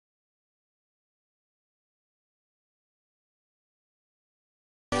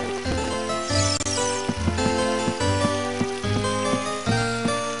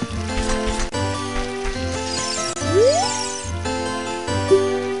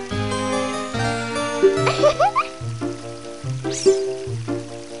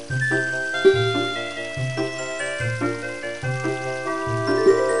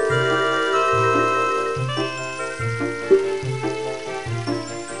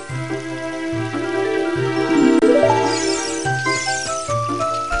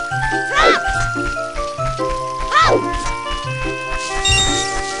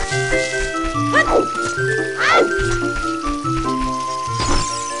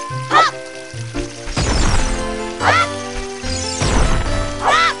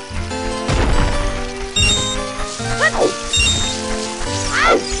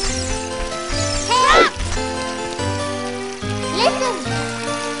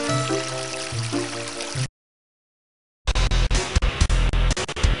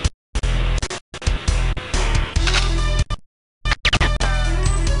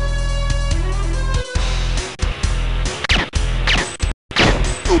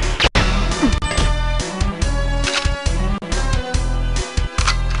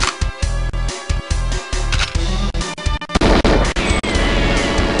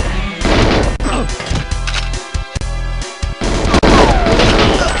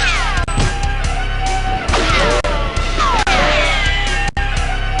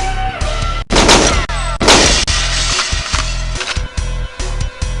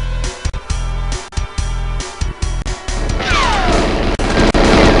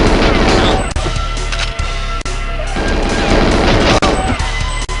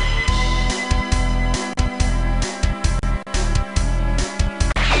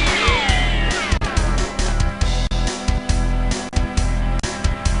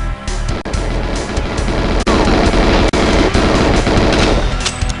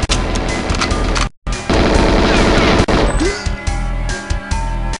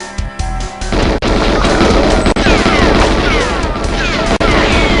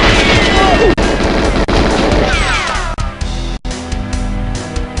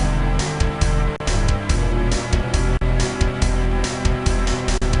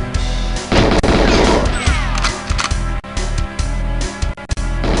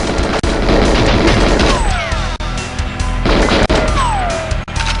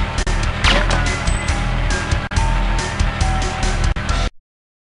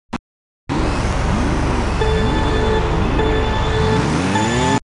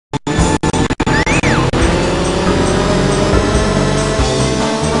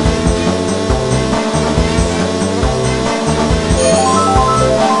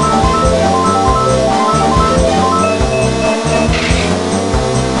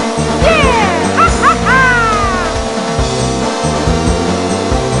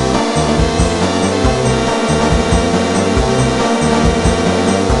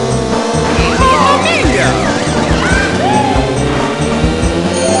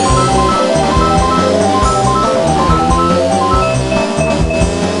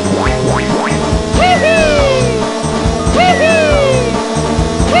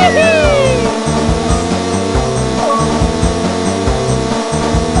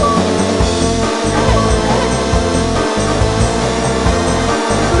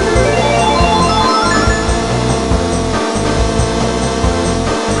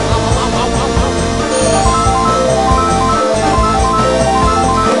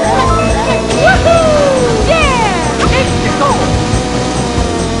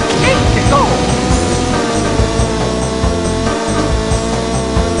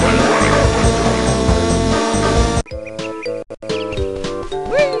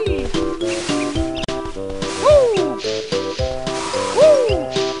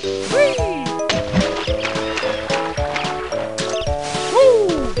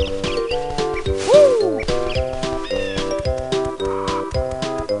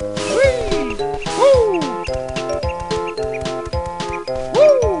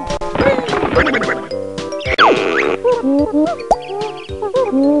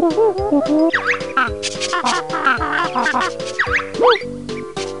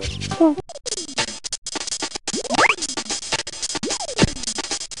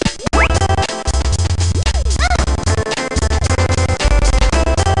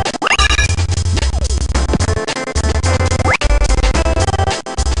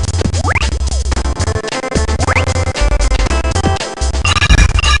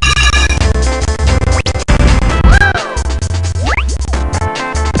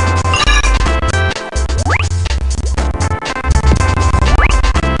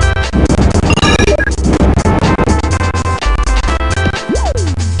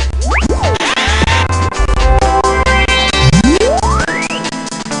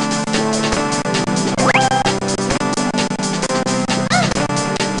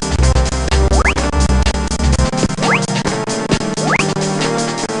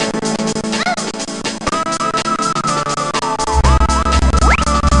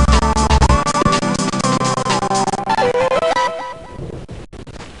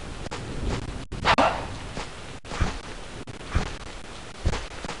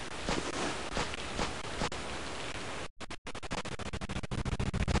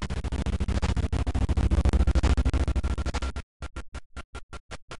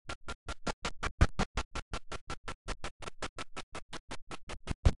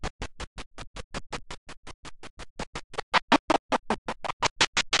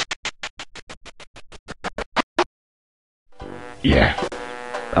Yeah.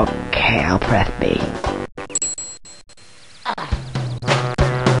 Okay, I'll press B. I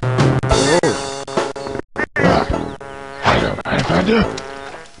don't know if I do.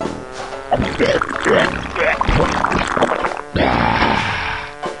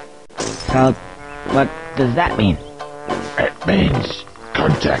 So, what does that mean? It means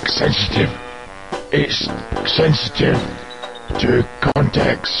contact sensitive. It's sensitive to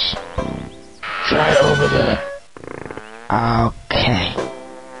contacts. Try it over there. Okay.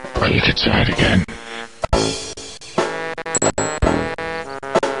 Or you could try it again.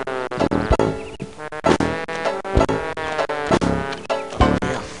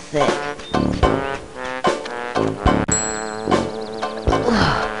 Feel sick.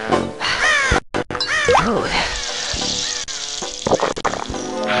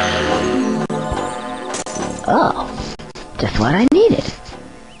 Oh, just what I needed.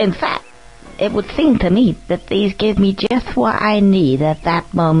 In fact, it would seem to me that these give me just what I need at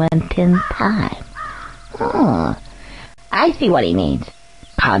that moment in time. Oh, I see what he means.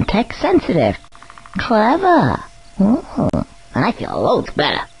 Context sensitive. Clever. Oh, I feel loads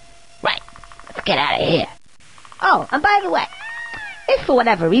better. Right, let's get out of here. Oh, and by the way, if for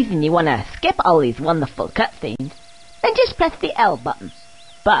whatever reason you want to skip all these wonderful cutscenes, then just press the L button.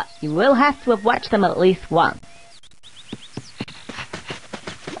 But you will have to have watched them at least once.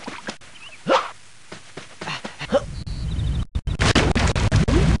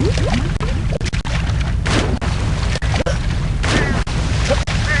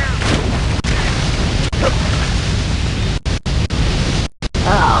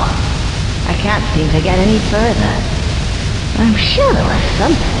 Oh, I can't seem to get any further. I'm sure there was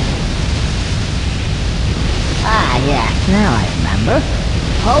something. Ah, yes, now I remember.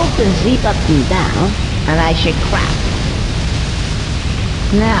 Hold the Z button down, and I should craft.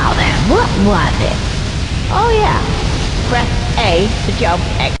 Now then, what was it? Oh yeah, press A to jump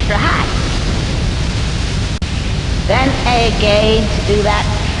extra high. Then A again to do that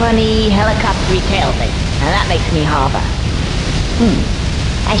funny helicopter tail thing, and that makes me hover.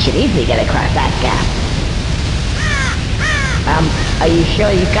 I should easily get across that gap. Are you sure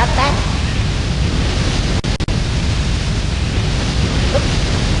you got that?